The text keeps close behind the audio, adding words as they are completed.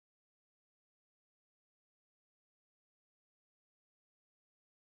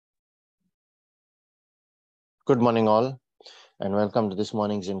Good morning, all, and welcome to this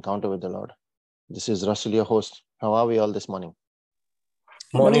morning's encounter with the Lord. This is Russell, your host. How are we all this morning?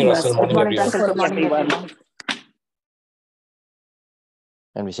 Morning, Russell. Good morning, everyone. Russell. Good morning, everyone.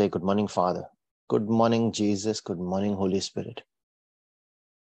 And we say, Good morning, Father. Good morning, Jesus. Good morning, Holy Spirit.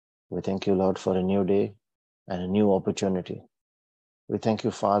 We thank you, Lord, for a new day and a new opportunity. We thank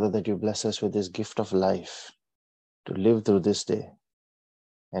you, Father, that you bless us with this gift of life to live through this day.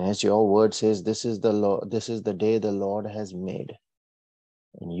 And as your word says, this is the day the Lord has made.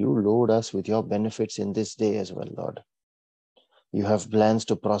 And you load us with your benefits in this day as well, Lord. You have plans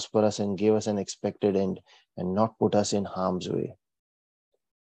to prosper us and give us an expected end and not put us in harm's way.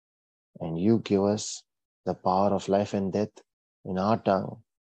 And you give us the power of life and death in our tongue.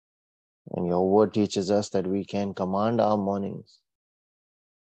 And your word teaches us that we can command our mornings.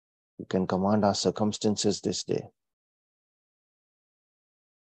 We can command our circumstances this day.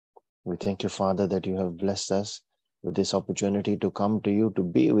 We thank you, Father, that you have blessed us with this opportunity to come to you, to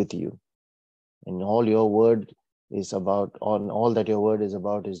be with you. And all your word is about, all that your word is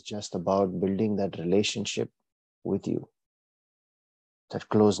about is just about building that relationship with you, that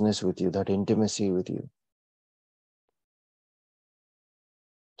closeness with you, that intimacy with you.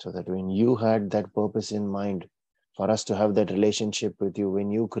 So that when you had that purpose in mind for us to have that relationship with you,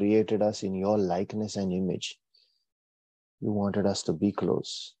 when you created us in your likeness and image, you wanted us to be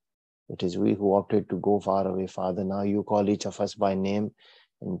close. It is we who opted to go far away, Father. Now you call each of us by name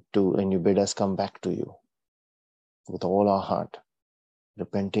and you bid us come back to you with all our heart,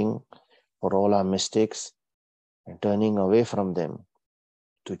 repenting for all our mistakes and turning away from them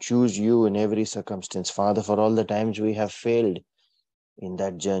to choose you in every circumstance. Father, for all the times we have failed in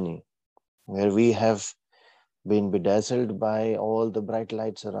that journey, where we have been bedazzled by all the bright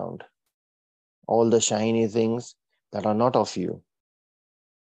lights around, all the shiny things that are not of you,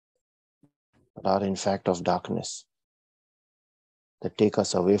 but are in fact of darkness, that take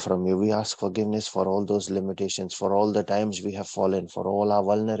us away from you. We ask forgiveness for all those limitations, for all the times we have fallen, for all our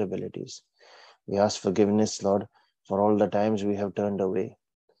vulnerabilities. We ask forgiveness, Lord, for all the times we have turned away,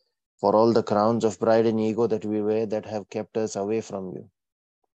 for all the crowns of pride and ego that we wear that have kept us away from you,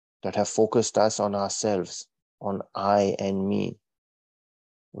 that have focused us on ourselves, on I and me.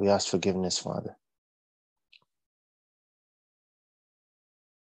 We ask forgiveness, Father.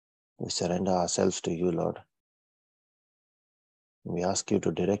 We surrender ourselves to you, Lord. We ask you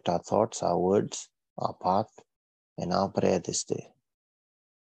to direct our thoughts, our words, our path, and our prayer this day.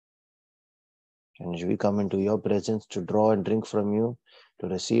 And as we come into your presence to draw and drink from you, to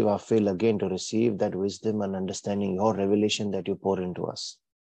receive our fill again, to receive that wisdom and understanding, your revelation that you pour into us.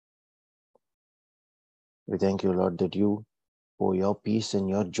 We thank you, Lord, that you pour your peace and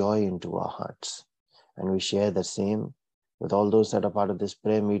your joy into our hearts. And we share the same with all those that are part of this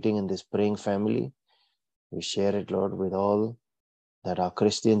prayer meeting and this praying family. We share it, Lord, with all that are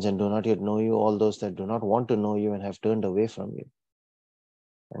Christians and do not yet know you, all those that do not want to know you and have turned away from you.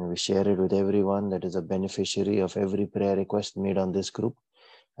 And we share it with everyone that is a beneficiary of every prayer request made on this group,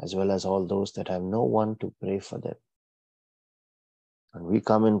 as well as all those that have no one to pray for them. And we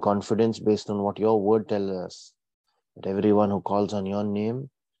come in confidence based on what your word tells us, that everyone who calls on your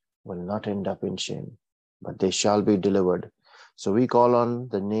name will not end up in shame, but they shall be delivered. So we call on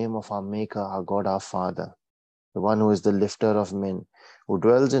the name of our Maker, our God, our Father, the one who is the lifter of men, who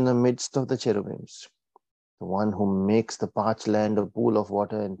dwells in the midst of the cherubims, the one who makes the parched land a pool of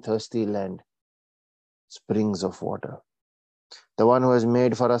water and thirsty land springs of water, the one who has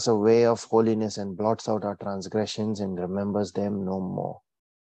made for us a way of holiness and blots out our transgressions and remembers them no more.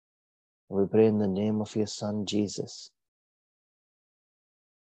 We pray in the name of your Son, Jesus,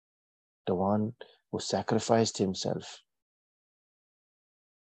 the one who sacrificed himself,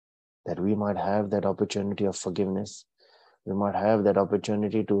 that we might have that opportunity of forgiveness. We might have that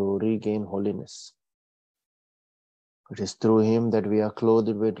opportunity to regain holiness. It is through him that we are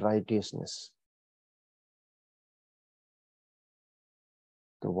clothed with righteousness.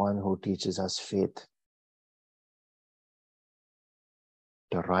 The one who teaches us faith,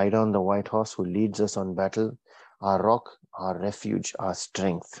 to ride on the white horse, who leads us on battle, our rock, our refuge, our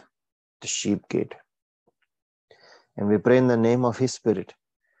strength, the sheep gate. And we pray in the name of his Spirit,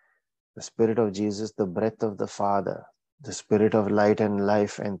 the Spirit of Jesus, the breath of the Father, the Spirit of light and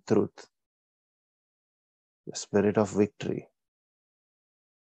life and truth, the Spirit of victory,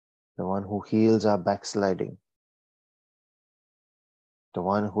 the one who heals our backsliding, the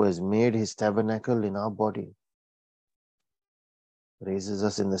one who has made his tabernacle in our body, raises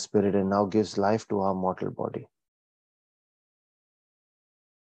us in the Spirit and now gives life to our mortal body.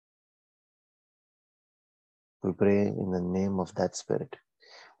 We pray in the name of that Spirit.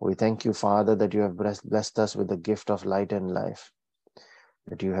 We thank you, Father, that you have blessed us with the gift of light and life,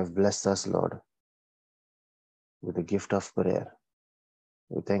 that you have blessed us, Lord, with the gift of prayer.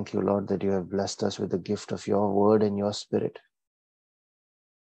 We thank you, Lord, that you have blessed us with the gift of your word and your spirit.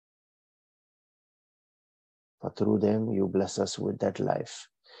 For through them, you bless us with that life.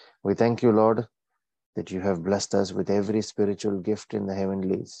 We thank you, Lord, that you have blessed us with every spiritual gift in the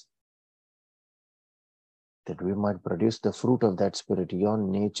heavenlies, that we might produce the fruit of that spirit, your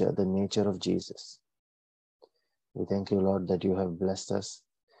nature, the nature of Jesus. We thank you, Lord, that you have blessed us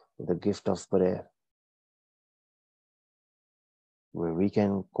with the gift of prayer, where we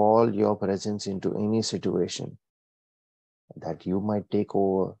can call your presence into any situation, that you might take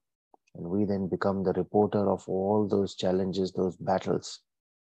over, and we then become the reporter of all those challenges, those battles,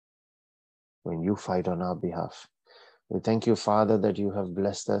 when you fight on our behalf. We thank you, Father, that you have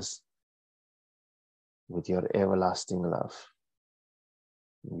blessed us with your everlasting love.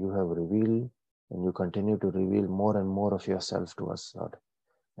 You have revealed and you continue to reveal more and more of yourself to us, Lord,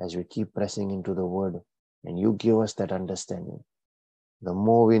 as we keep pressing into the word and you give us that understanding. The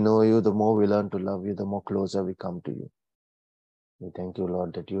more we know you, the more we learn to love you, the more closer we come to you. We thank you,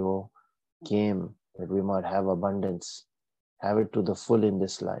 Lord, that you came that we might have abundance, have it to the full in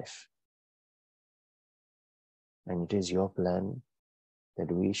this life. And it is your plan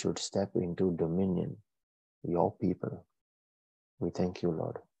that we should step into dominion, your people. We thank you,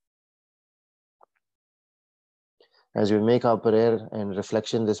 Lord. As we make our prayer and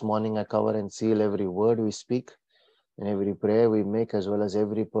reflection this morning, I cover and seal every word we speak and every prayer we make, as well as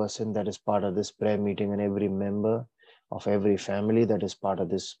every person that is part of this prayer meeting and every member of every family that is part of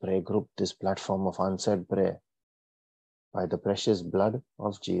this prayer group, this platform of answered prayer, by the precious blood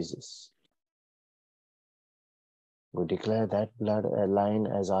of Jesus. We declare that blood line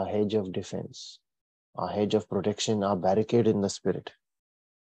as our hedge of defense, our hedge of protection, our barricade in the spirit,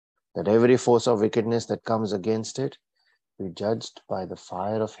 that every force of wickedness that comes against it be judged by the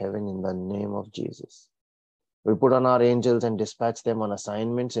fire of heaven in the name of Jesus. We put on our angels and dispatch them on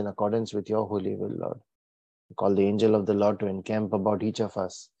assignments in accordance with your holy will, Lord. We call the angel of the Lord to encamp about each of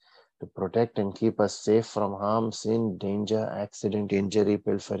us, to protect and keep us safe from harm, sin, danger, accident, injury,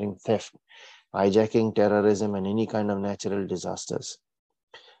 pilfering, theft, hijacking, terrorism, and any kind of natural disasters.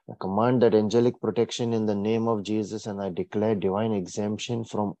 I command that angelic protection in the name of Jesus, and I declare divine exemption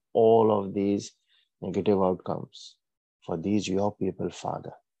from all of these negative outcomes. For these your people,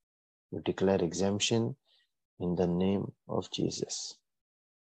 Father, we declare exemption in the name of Jesus.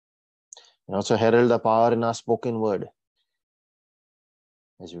 And also herald the power in our spoken word,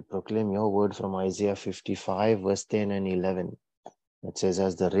 as we proclaim your word from Isaiah 55, verse 10 and 11. It says,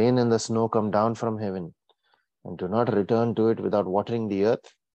 as the rain and the snow come down from heaven, and do not return to it without watering the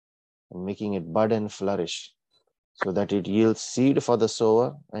earth and making it bud and flourish, so that it yields seed for the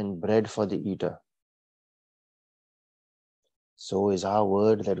sower and bread for the eater. So is our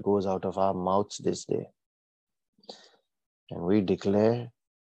word that goes out of our mouths this day. And we declare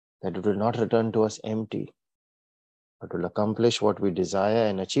that it will not return to us empty, but will accomplish what we desire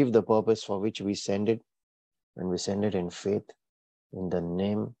and achieve the purpose for which we send it, and we send it in faith in the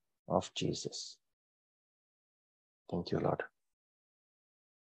name of Jesus. Thank you, Lord.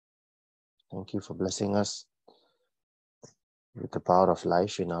 Thank you for blessing us with the power of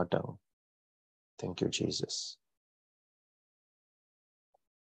life in our tongue. Thank you, Jesus.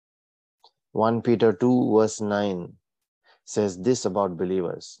 1 Peter 2 verse 9 says this about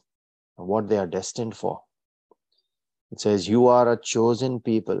believers, what they are destined for. It says, you are a chosen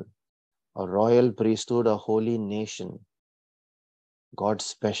people, a royal priesthood, a holy nation, God's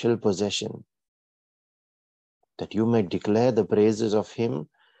special possession, that you may declare the praises of him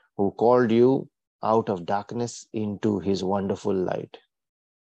who called you out of darkness into his wonderful light.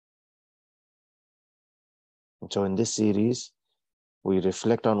 And so in this series, we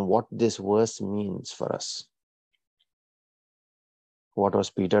reflect on what this verse means for us. What was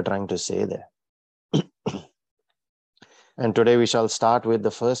Peter trying to say there? And today we shall start with the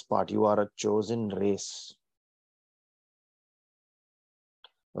first part. You are a chosen race.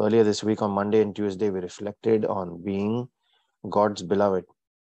 Earlier this week on Monday and Tuesday, we reflected on being God's beloved.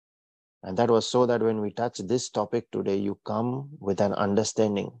 And that was so that when we touch this topic today, you come with an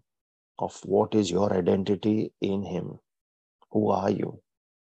understanding of what is your identity in him. Who are you?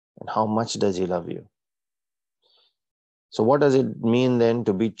 And how much does he love you? So what does it mean then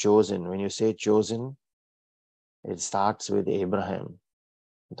to be chosen? When you say chosen, it starts with Abraham,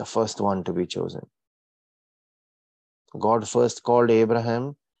 the first one to be chosen. God first called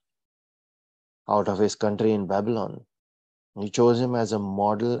Abraham out of his country in Babylon. He chose him as a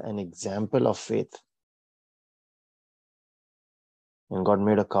model and example of faith. And God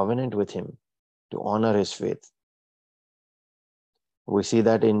made a covenant with him to honor his faith. We see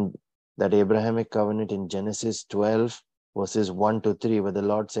that in that Abrahamic covenant in Genesis 12, verses 1 to 3, where the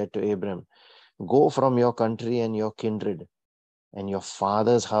Lord said to Abram, "Go from your country and your kindred and your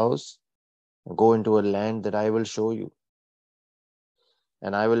father's house, and go into a land that I will show you.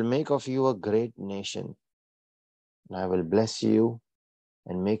 And I will make of you a great nation, and I will bless you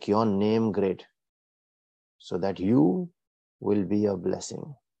and make your name great, so that you will be a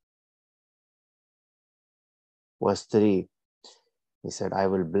blessing." Verse 3, he said, "I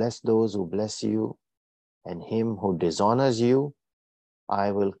will bless those who bless you, and him who dishonors you,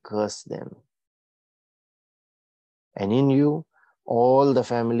 I will curse them. And in you, all the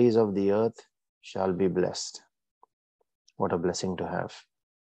families of the earth shall be blessed." What a blessing to have.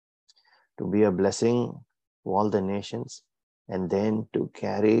 To be a blessing to all the nations, and then to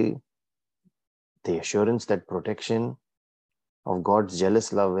carry the assurance, that protection of God's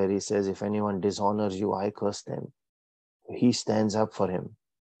jealous love, where he says, "If anyone dishonors you, I curse them." He stands up for him,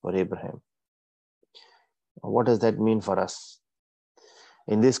 for Abraham. What does that mean for us?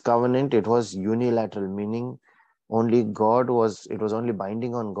 In this covenant, it was unilateral, meaning it was only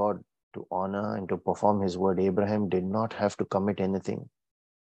binding on God to honor and to perform his word. Abraham did not have to commit anything.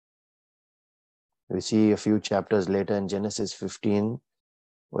 We see a few chapters later in Genesis 15,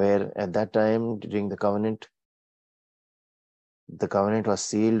 where at that time during the covenant was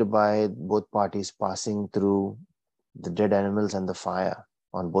sealed by both parties passing through the dead animals and the fire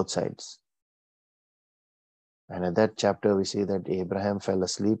on both sides. And at that chapter, we see that Abraham fell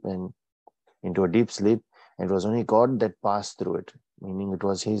asleep and into a deep sleep, and it was only God that passed through it, meaning it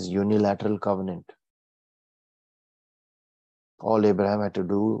was his unilateral covenant. All Abraham had to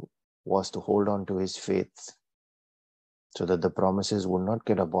do was to hold on to his faith so that the promises would not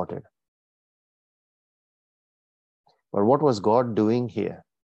get aborted. But what was God doing here?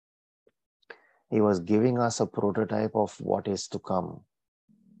 He was giving us a prototype of what is to come.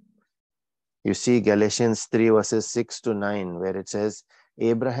 You see Galatians 3 verses 6 to 9, where it says,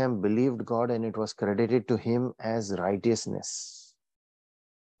 "Abraham believed God and it was credited to him as righteousness."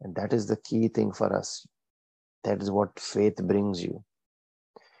 And that is the key thing for us. That is what faith brings you.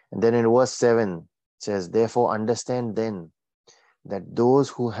 And then in verse 7, it says, "Therefore understand then that those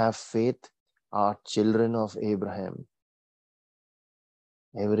who have faith are children of Abraham."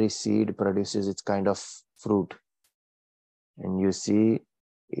 Every seed produces its kind of fruit. And you see,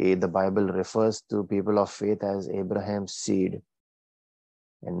 the Bible refers to people of faith as Abraham's seed.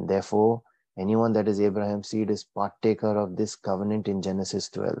 And therefore, anyone that is Abraham's seed is partaker of this covenant in Genesis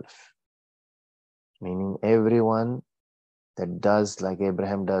 12. Meaning everyone that does like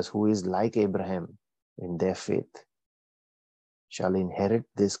Abraham does, who is like Abraham in their faith, shall inherit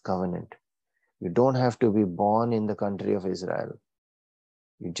this covenant. You don't have to be born in the country of Israel.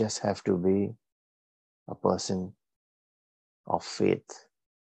 You just have to be a person of faith.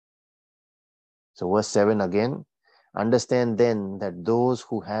 So verse 7 again, "Understand then that those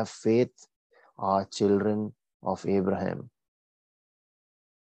who have faith are children of Abraham."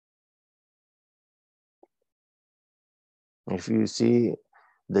 If you see,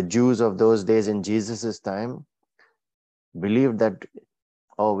 the Jews of those days in Jesus' time believed that,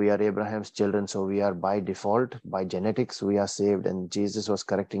 oh, we are Abraham's children, so we are by default, by genetics, we are saved. And Jesus was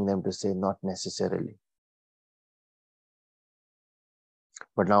correcting them to say, not necessarily.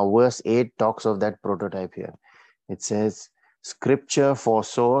 But now verse 8 talks of that prototype here. It says, "Scripture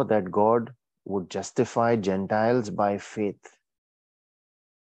foresaw that God would justify Gentiles by faith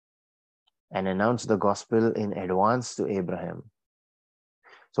and announce the gospel in advance to Abraham."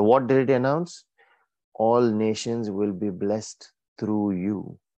 So what did it announce? All nations will be blessed through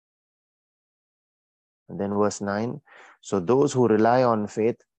you. And then verse 9, "So those who rely on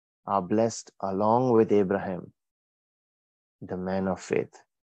faith are blessed along with Abraham, the man of faith."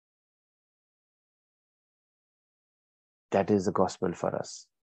 That is the gospel for us.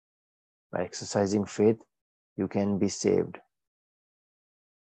 By exercising faith, you can be saved.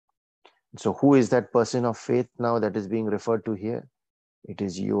 So who is that person of faith now that is being referred to here? It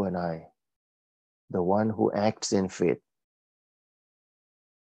is you and I, the one who acts in faith.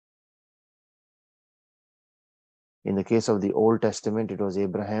 In the case of the Old Testament, it was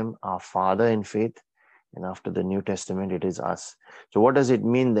Abraham, our father in faith. And after the New Testament, it is us. So what does it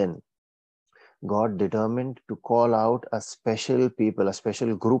mean then? God determined to call out a special people, a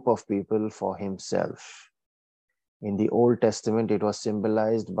special group of people for himself. In the Old Testament, it was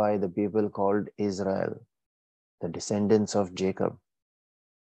symbolized by the people called Israel, the descendants of Jacob.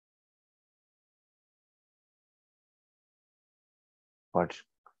 But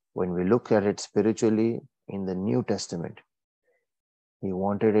when we look at it spiritually in the New Testament, He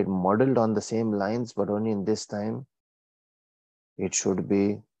wanted it modeled on the same lines, but only in this time, it should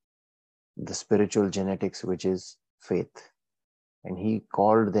be the spiritual genetics, which is faith. And he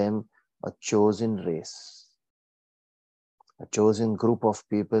called them a chosen race, a chosen group of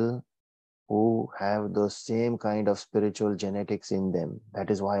people who have those same kind of spiritual genetics in them.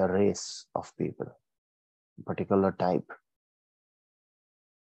 That is why a race of people, a particular type.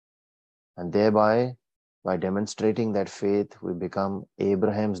 And thereby, by demonstrating that faith, we become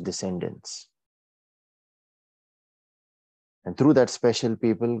Abraham's descendants. And through that special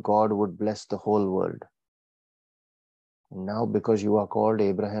people, God would bless the whole world. And now, because you are called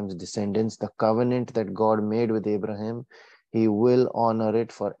Abraham's descendants, the covenant that God made with Abraham, he will honor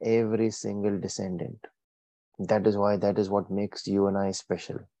it for every single descendant. That is why, that is what makes you and I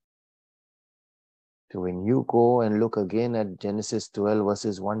special. So when you go and look again at Genesis 12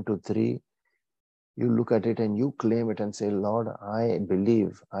 verses 1 to 3, you look at it and you claim it and say, Lord, I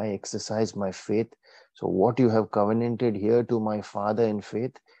believe, I exercise my faith. So what you have covenanted here to my father in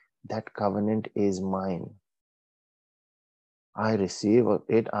faith, that covenant is mine. I receive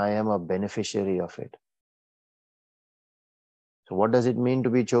it. I am a beneficiary of it. So what does it mean to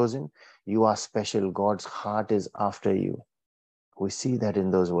be chosen? You are special. God's heart is after you. We see that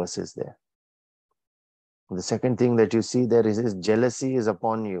in those verses there. The second thing that you see there is his jealousy is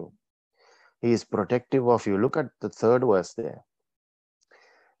upon you. He is protective of you. Look at the third verse there.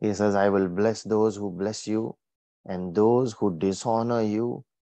 He says, I will bless those who bless you, and those who dishonor you,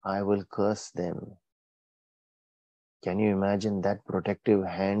 I will curse them. Can you imagine that protective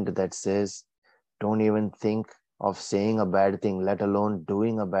hand that says, don't even think of saying a bad thing, let alone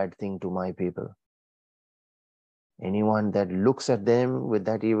doing a bad thing to my people. Anyone that looks at them with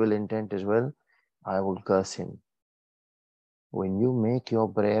that evil intent as well, I will curse him. When you make your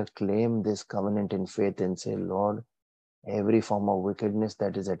prayer, claim this covenant in faith and say, Lord, every form of wickedness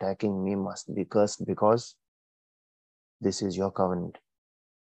that is attacking me must be cursed because this is your covenant.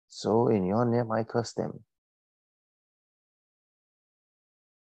 So in your name, I curse them.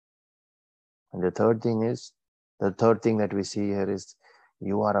 And the third thing that we see here is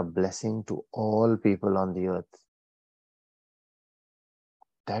you are a blessing to all people on the earth.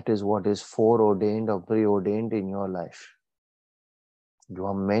 That is what is foreordained or preordained in your life. You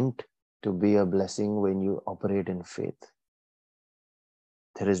are meant to be a blessing when you operate in faith.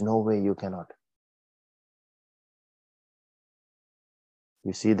 There is no way you cannot.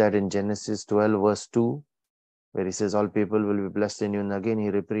 You see that in Genesis 12 verse 2, where he says all people will be blessed in you. And again, he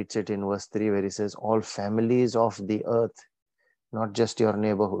repeats it in verse 3, where he says all families of the earth, not just your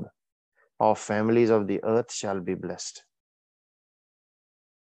neighborhood, all families of the earth shall be blessed.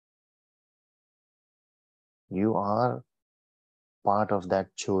 You are part of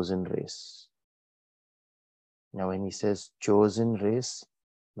that chosen race. Now, when he says chosen race,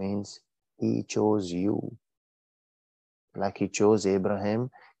 means he chose you. Like he chose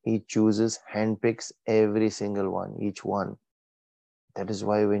Abraham, he chooses, handpicks every single one, each one. That is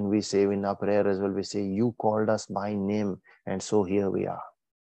why when we say in our prayer as well, we say, you called us by name, and so here we are.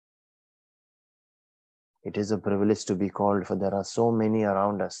 It is a privilege to be called, for there are so many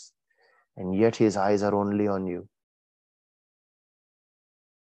around us, and yet his eyes are only on you.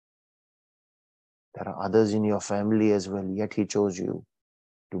 There are others in your family as well, yet he chose you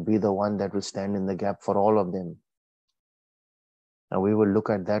to be the one that will stand in the gap for all of them. Now we will look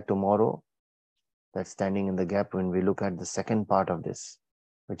at that tomorrow, that standing in the gap, when we look at the second part of this,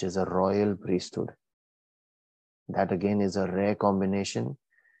 which is a royal priesthood. That again is a rare combination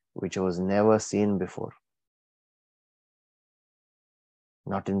which was never seen before.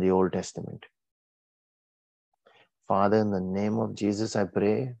 Not in the Old Testament. Father, in the name of Jesus, I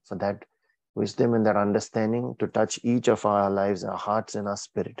pray for that wisdom and that understanding to touch each of our lives, our hearts and our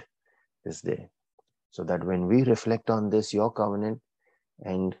spirit this day. So that when we reflect on this, your covenant,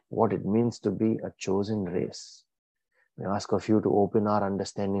 and what it means to be a chosen race, we ask of you to open our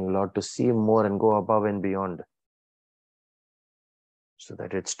understanding, Lord, to see more and go above and beyond, so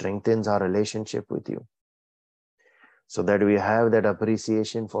that it strengthens our relationship with you, so that we have that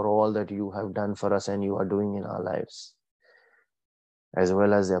appreciation for all that you have done for us and you are doing in our lives, as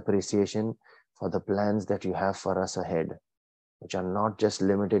well as the appreciation for the plans that you have for us ahead, which are not just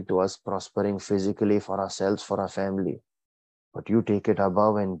limited to us prospering physically for ourselves, for our family, but you take it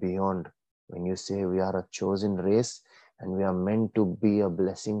above and beyond when you say we are a chosen race and we are meant to be a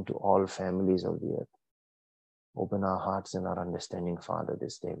blessing to all families of the earth. Open our hearts and our understanding, Father,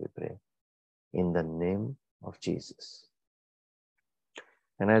 this day we pray. In the name of Jesus.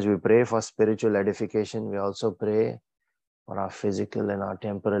 And as we pray for spiritual edification, we also pray for our physical and our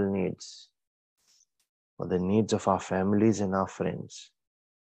temporal needs. for the needs of our families and our friends.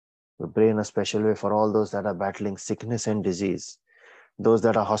 We pray in a special way for all those that are battling sickness and disease. Those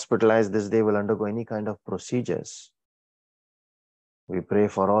that are hospitalized this day will undergo any kind of procedures. We pray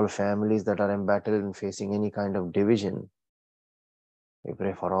for all families that are embattled and facing any kind of division. We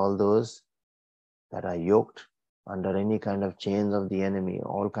pray for all those that are yoked under any kind of chains of the enemy,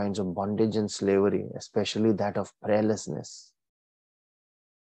 all kinds of bondage and slavery, especially that of prayerlessness,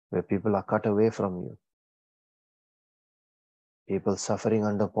 where people are cut away from you. People suffering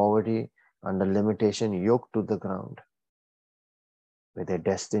under poverty, under limitation, yoked to the ground, where their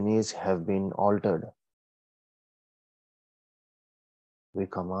destinies have been altered. We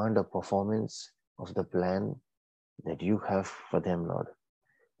command a performance of the plan that you have for them, Lord.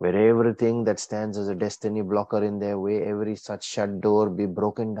 Where everything that stands as a destiny blocker in their way, every such shut door be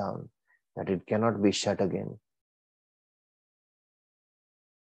broken down, that it cannot be shut again.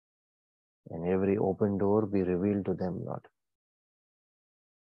 And every open door be revealed to them, Lord.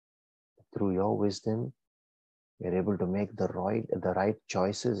 Through your wisdom, we are able to make the right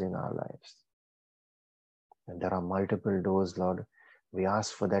choices in our lives. And there are multiple doors, Lord. We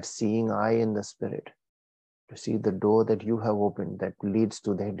ask for that seeing eye in the Spirit, to see the door that you have opened that leads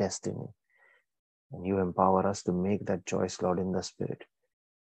to their destiny. And you empower us to make that choice, Lord, in the Spirit.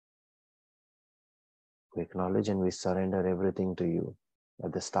 We acknowledge and we surrender everything to you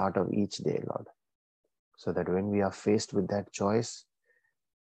at the start of each day, Lord, so that when we are faced with that choice,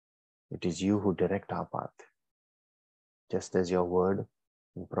 it is you who direct our path, just as your word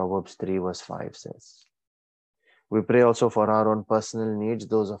in Proverbs 3 verse 5 says. We pray also for our own personal needs,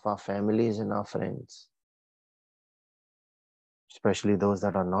 those of our families and our friends, especially those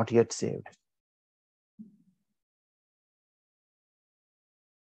that are not yet saved.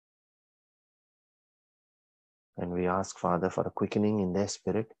 And we ask, Father, for a quickening in their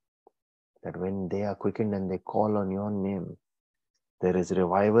spirit, that when they are quickened and they call on your name, there is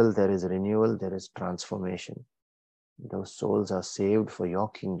revival, there is renewal, there is transformation. Those souls are saved for your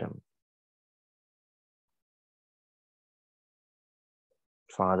kingdom.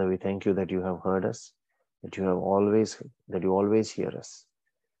 Father, we thank you that you have heard us, that you always hear us.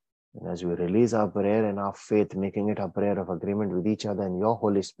 And as we release our prayer and our faith, making it a prayer of agreement with each other and your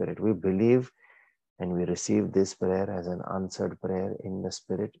Holy Spirit, we believe and we receive this prayer as an answered prayer in the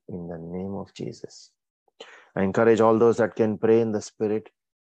Spirit, in the name of Jesus. I encourage all those that can pray in the Spirit,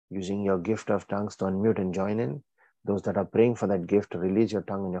 using your gift of tongues, to unmute and join in. Those that are praying for that gift, release your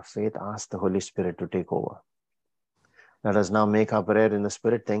tongue in your faith. Ask the Holy Spirit to take over. Let us now make our prayer in the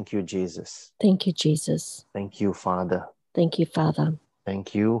Spirit. Thank you, Jesus. Thank you, Jesus. Thank you, Father. Thank you, Father.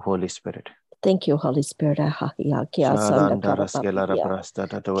 Thank you, Holy Spirit. Thank you, Holy Spirit.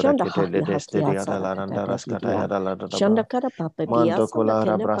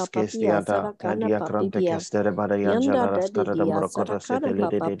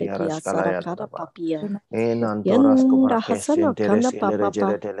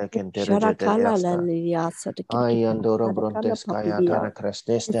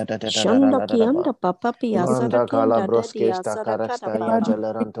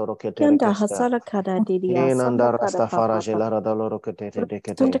 Yanda hasara kada diria Enanda Rastafara Gelara Doloro Ketete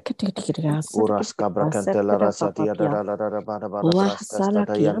Decate Uras Cabracantella Satia da Brasta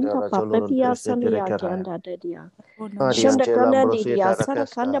Yanda papapia sandia ganda dedia shanda kana didia sara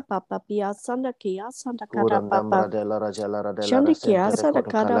kanda papapia sanda kia sanda kada papa shanda kia sara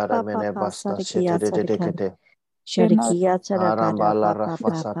kada papa sara kia sara kada Shadikia Sarakada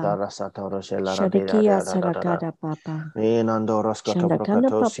Papa Shadikia Sarakada Papa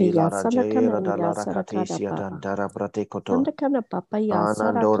Shandakana Papaya Sanakana Nia Sarakada Papa Sandakana Papaya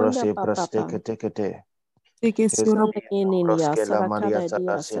Sarakanda Papa Sandakania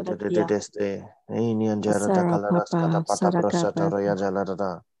Sarakada Dia Sarakia Sara Papa Sarakada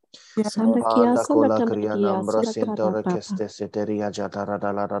Sandakia Sandakana Dia Sarakada Papa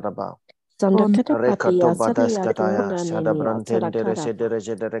Sandakata Papia Saria Kunania Sarakada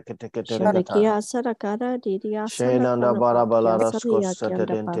Shadakia Sarakada Didia Sarakana Saria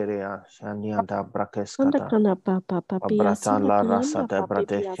Kandapa Sandakana Papa Papia Sandakana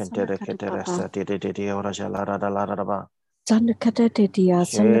Papia Sandakata Papa Sandakata Didia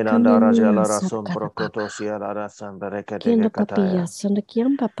Sandakana Sarakada Papa Kenda Papia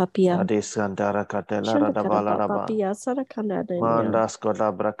Sandakiamba Papia Shandakata Papia Sarakana Mandas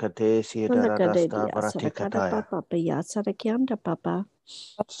kola brakate sieta rasta bratikataya. Papa Sarakianda Papa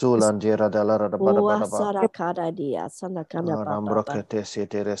Sulanjera dalara da bada bada ba. Sarakada dia Sanakana Papa Rambrokate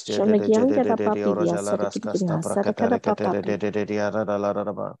siete reste Shanakianga de Papa orojala raskasta Sarakada Papa de ara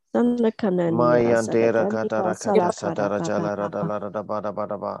dalara ba. Sanakana Mayantera Sarakanda katara kata Sarakada satara Papa jala dalara da bada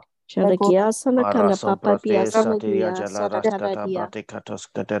bada ba. Shalakia Sanakana Araso Papa Pia Brate Satiria Sanakia Jalaraskata Sarakaradia Bratikatos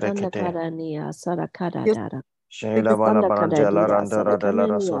Katerekete. Sanakarania Sarakara Shaila Bala Barangela Sanakarania Randora de la Sanakanania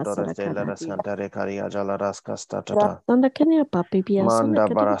Rasodores de la Sarakaradia Santa Recaria Jalaraskastata. Sanakania Papa Pia Manda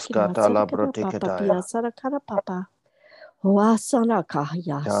Sanakarakia Baraskata la Sarakara Papa Pia Brotikataya. Sarakara Papa Wasana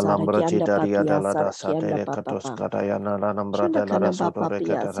Kahya Sarakianda Talambrotitaria de Papia la Sarakianda Satere Papa Katuskataya Nalambra de la Shandakana Papa Rasodore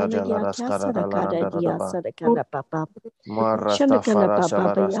Pia Cataraja la Sanakia Rascara de la Sarakada Dia Randaraba. Sarakana Papa Marasta Shandakana Fara Papa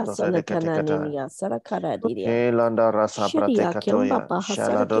Pia Shalarasto Sanakana Recaticata. Ninia Sarakara Dia Kelanda Rasa Sharia Kiamba Braticatoya. Baha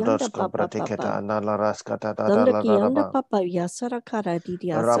Sarakianda Shaladodosko Papa Papa Braticata Nalaraskata da Sandakianda la Papa Pia Sarakara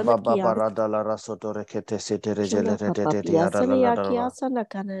Dia Sanakia Rababara la Rasodore Kete Shanda Sitere Papa Pia Sanakia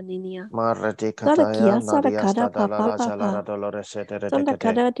Sanakana Ninia Marrete Kataya, Sarakia Nadiasta Sarakara Dalla Papa Rajalara Papa Dolores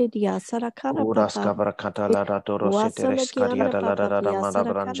Seterecate, Sandakara Dia Sarakara Uras Papa Cabrakatala Ratoro Seteres Caria Wasanakianda de la Papa Rada Pia Manabranjala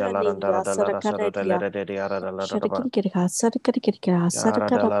Sarakana Ninia Randara de la Sarakara Rasado de la Dia Rediara de la Radaba, Shadakirikira, Sadakirikira, Yara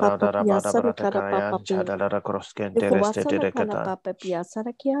de Sadakara la Papa Rada Pia, Bada Sadakara Bratakaya, Papa Pia, Chadalara Crosken Wasanakana Terestetecata, Papa Pia,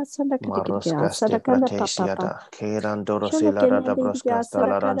 Sadakia, Sadakirikira, Maroscaste Sadakana Papa, Pratesiata, Kerandorosila Shanakana Rada Dia, Broscasta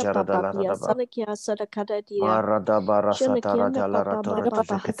la Sadakara Ranjara de Papa la Pia, Radaba, Sadakia, Sadakara Dia, Marada Barasatara Shanakiana Jalara Papa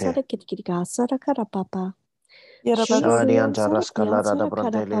Papa, Torrecate. Sadakirikira, Sadakara Papa, Shanakia, Shadianta Sadakia, Rascalara da Sadakara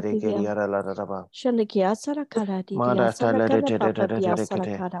Brodele Papa, Regalia la Radaba. Shanakia, Sadakara Dia, Mara Sadakana Papa Pia,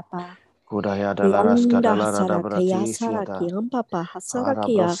 Taledekete. Sadakara Pa. Kudaya de la Yanda Rascadala da Sarakaya Bratisiata. Saraki Papa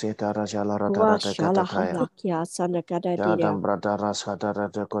Hasarakia. Arabroseta Rajalara da Washala Catataya. hayakia sanakada dia. Jadam Brada Sadara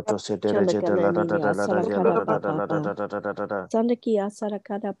de Coto Sederege de Shalakana la ninia sarakada papa. da Sandakia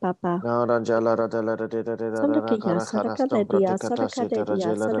sarakada papa. Now Ranjala de la Sandakia sarakada Karakarastam dia Braticata sarakada Sita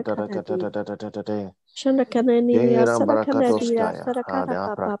dia Rajela sarakada dia. de Shalakana ninia Yeram sarakana dia Barakatoskaya. sarakada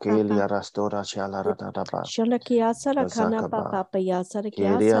Ada papa Prakelia papa. Rastora Shalara Daba. Shalakia sarakana Zakaba. papa paya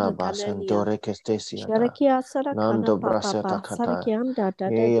sarakia Keria sarakana nia. Basantore Kestesiata. Shalakia sarakana Nando papa Braseta papa. Kata. Sarakianda dada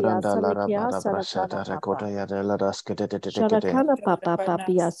dia Randa Lara salakia Bada Brasata sarakada papa. Rekota Yadela Raskete. Sharakana papa papa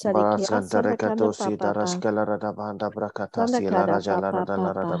sarakia Barasanta sarakana Rekatosi papa. Darashkela Radabanda Brakatasi La Sandakara Raja Lara papa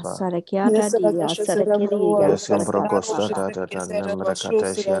Dala papa Radaba. sarakiada dia sarakiriya Yes, in sarakara Brocosta papa. Tata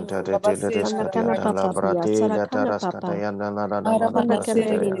Nemrakatesianta de Sandakana Tileriscatiata papa pia Labrati sarakana papa. Lataraskatayana Ladamana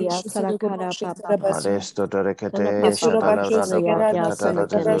Sandakana Brasataya. niya sarakara papa papa. Adesto Sanda Derecate papa Shadala papa Rada saya kia Braticata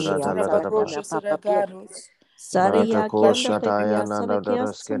sanakana Rada niya Ladaba. sarakana papa pia. Barata Sariya kianda Koshataya dia Nanda sarakia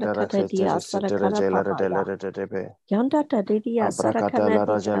Dorasketa sanakara dia Cetera sarakara Jailer papa de la ya. Rede. Yanda dia Abracata sarakana la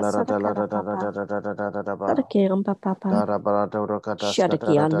Raja dia la Rada la sarakara papa. Sarakiam papa. Dara Barata Urocataskata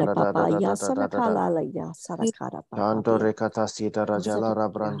Shadakianda papa ya sanakala la ya sarakara papa Tanto pia. recata sita Rajala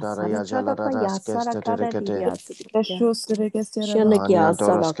Rabranda Rajala Sarakara ya Raskesta sarakara Derecate. dia sarakara. Shanakia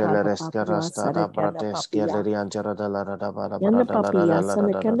Anyantoros sarakara Kellerescara papia Stada sarakana Brates papia. Kellerianjara de la Rada Yana Barada papia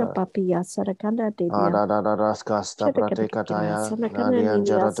sanakana la papia sarakana dia. Ada Raskasta Shadakara Pratekataya sanakana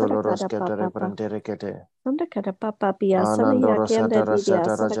niya Nadianjara Dolores sarakara Ketere papa. Branderecate. Sandakara papia sanaya Anandoro kenda Satara dia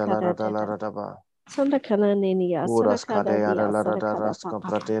Satara sarakara Jalara dada. Radaba. Sandakana niya Uras sarakara Kadea dia Rada sarakara Raska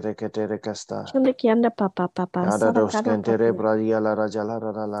papa. Praterecate Casta. Shandakianda papa Yada dos sarakara Kentere papia. Bradia la Rajala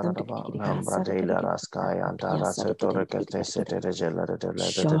Radaba. Sandakara Nambra de la sarakara Raska papia Yantara sarakara. Setore Cate Setere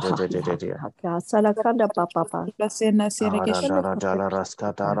Shoha Jelare. ya sarakanda papa. Arandara Jala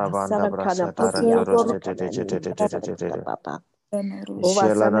Raska Tarabanda Sarakana Brasatara papia, Doros sarakana niya, sarakana papa. Ova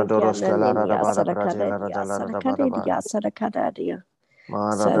Shela Doros sanakiana Calara niya, Bada sarakana Brajela niya, sarakana Radala niya, sarakana niya.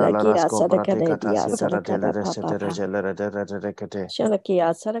 Mara dalla Sarakia, rasco sarakana pratica niya, sitera sarakana delere setere papa. gelere de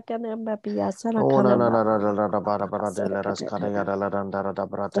Shalakia, sarakana papia, Una sarakana na na papa. na bara Papa, bara de la sarakana rascada ya niya. la randara da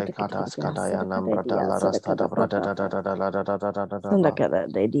brate Sarakana catas niya, cataya sarakana nambrata niya, la rasta da sarakana brada da da papa. da da la da ba. Sanakana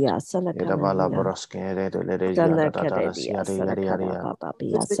niya, Ida sarakana bala niya. brosque de le ya da Sanakana niya, siari yari sarakana yari. papa,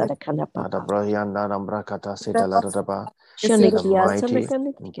 pia, sarakana Da papa. broyan da nambra cata sita la da ba. In the Shanikia, mighty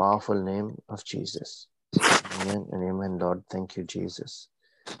sanakana. and powerful name of Jesus. Amen and amen, Lord. Thank you, Jesus.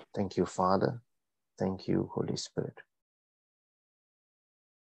 Thank you, Father. Thank you, Holy Spirit.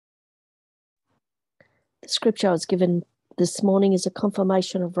 The scripture I was given this morning is a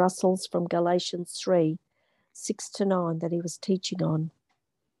confirmation of Russell's from Galatians 3, 6-9 that he was teaching on.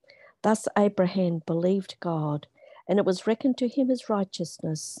 Thus Abraham believed God, and it was reckoned to him as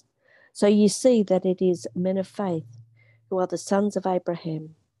righteousness. So you see that it is men of faith who are the sons of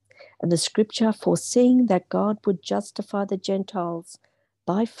Abraham. And the scripture, foreseeing that God would justify the Gentiles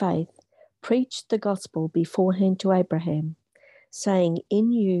by faith, preached the gospel beforehand to Abraham, saying,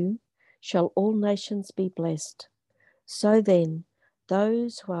 in you shall all nations be blessed. So then,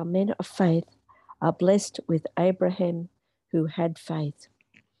 those who are men of faith are blessed with Abraham who had faith.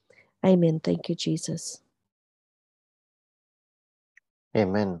 Amen. Thank you, Jesus.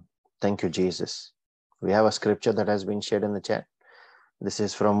 Amen. Thank you, Jesus. We have a scripture that has been shared in the chat. This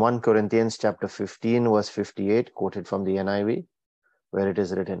is from 1 Corinthians chapter 15, verse 58, quoted from the NIV, where it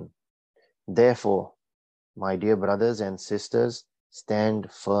is written, "Therefore, my dear brothers and sisters,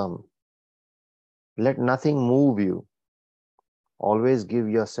 stand firm. Let nothing move you. Always give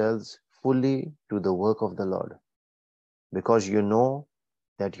yourselves fully to the work of the Lord, because you know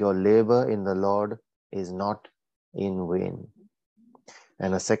that your labor in the Lord is not in vain."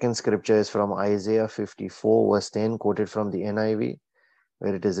 And a second scripture is from Isaiah 54, verse 10, quoted from the NIV,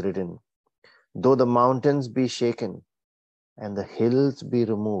 where it is written, "Though the mountains be shaken and the hills be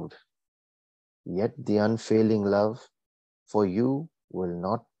removed, yet the unfailing love for you will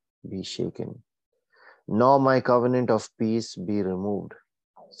not be shaken, nor my covenant of peace be removed,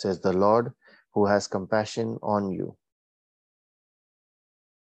 says the Lord, who has compassion on you."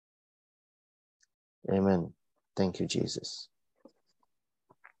 Amen. Thank you, Jesus.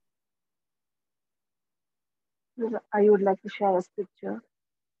 I would like to share a scripture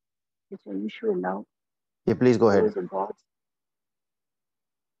which I usually love. Yeah, please go ahead.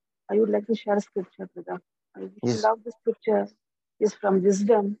 I would like to share a scripture, brother. I Yes. love the scripture. Is from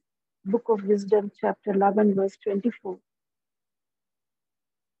Wisdom, Book of Wisdom, chapter 11, verse 24.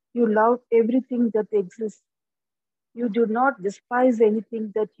 You love everything that exists. You do not despise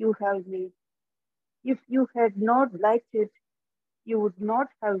anything that you have made. If you had not liked it, you would not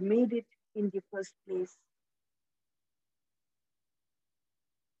have made it in the first place.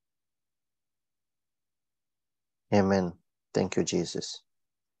 Amen. Thank you, Jesus.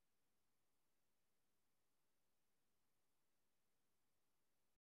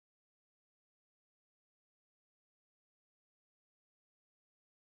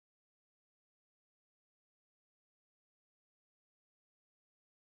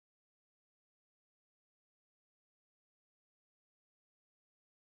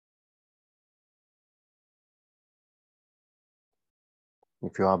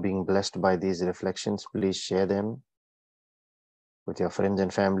 If you are being blessed by these reflections, please share them with your friends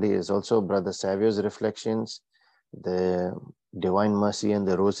and family. Is also Brother Savio's reflections, the Divine Mercy and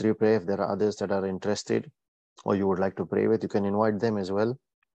the Rosary Prayer. If there are others that are interested or you would like to pray with, you can invite them as well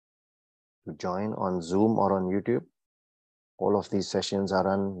to join on Zoom or on YouTube. All of these sessions are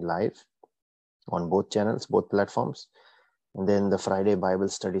run live on both channels, both platforms. And then the Friday Bible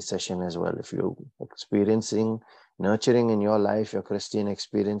study session as well. If you're experiencing nurturing in your life, your Christian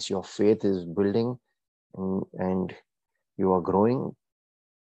experience, your faith is building and you are growing,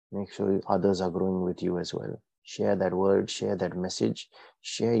 make sure others are growing with you as well. Share that word, share that message,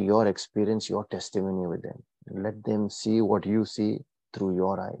 share your experience, your testimony with them. Let them see what you see through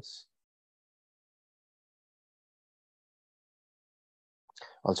your eyes.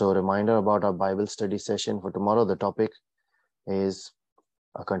 Also, a reminder about our Bible study session for tomorrow. The topic is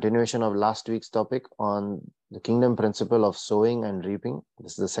a continuation of last week's topic on the kingdom principle of sowing and reaping.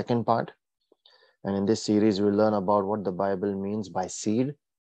 This is the second part. And in this series, we'll learn about what the Bible means by seed,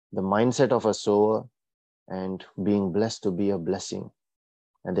 the mindset of a sower, and being blessed to be a blessing.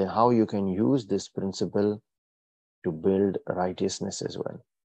 And then how you can use this principle to build righteousness as well.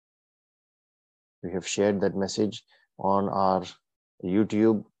 We have shared that message on our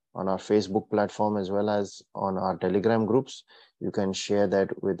YouTube, on our Facebook platform, as well as on our Telegram groups. You can share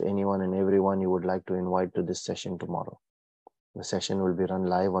that with anyone and everyone you would like to invite to this session tomorrow. The session will be run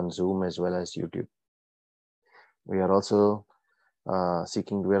live on Zoom as well as YouTube. We are also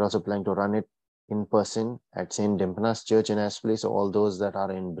planning to run it in person at St. Dimpna's Church in Aspley. So all those that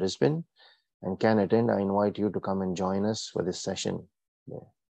are in Brisbane and can attend, I invite you to come and join us for this session there.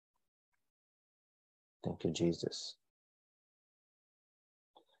 Thank you, Jesus.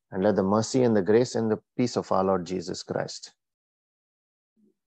 And let the mercy and the grace and the peace of our Lord Jesus Christ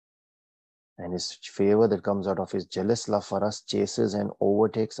and his favor that comes out of his jealous love for us chases and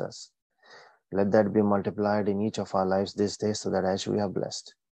overtakes us. Let that be multiplied in each of our lives this day, so that as we are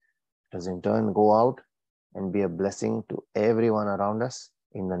blessed, let us in turn go out and be a blessing to everyone around us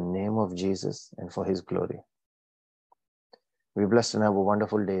in the name of Jesus and for his glory. Be blessed and have a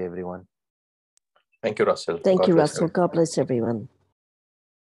wonderful day, everyone. Thank you, Russell. Thank you, Russell. God bless everyone.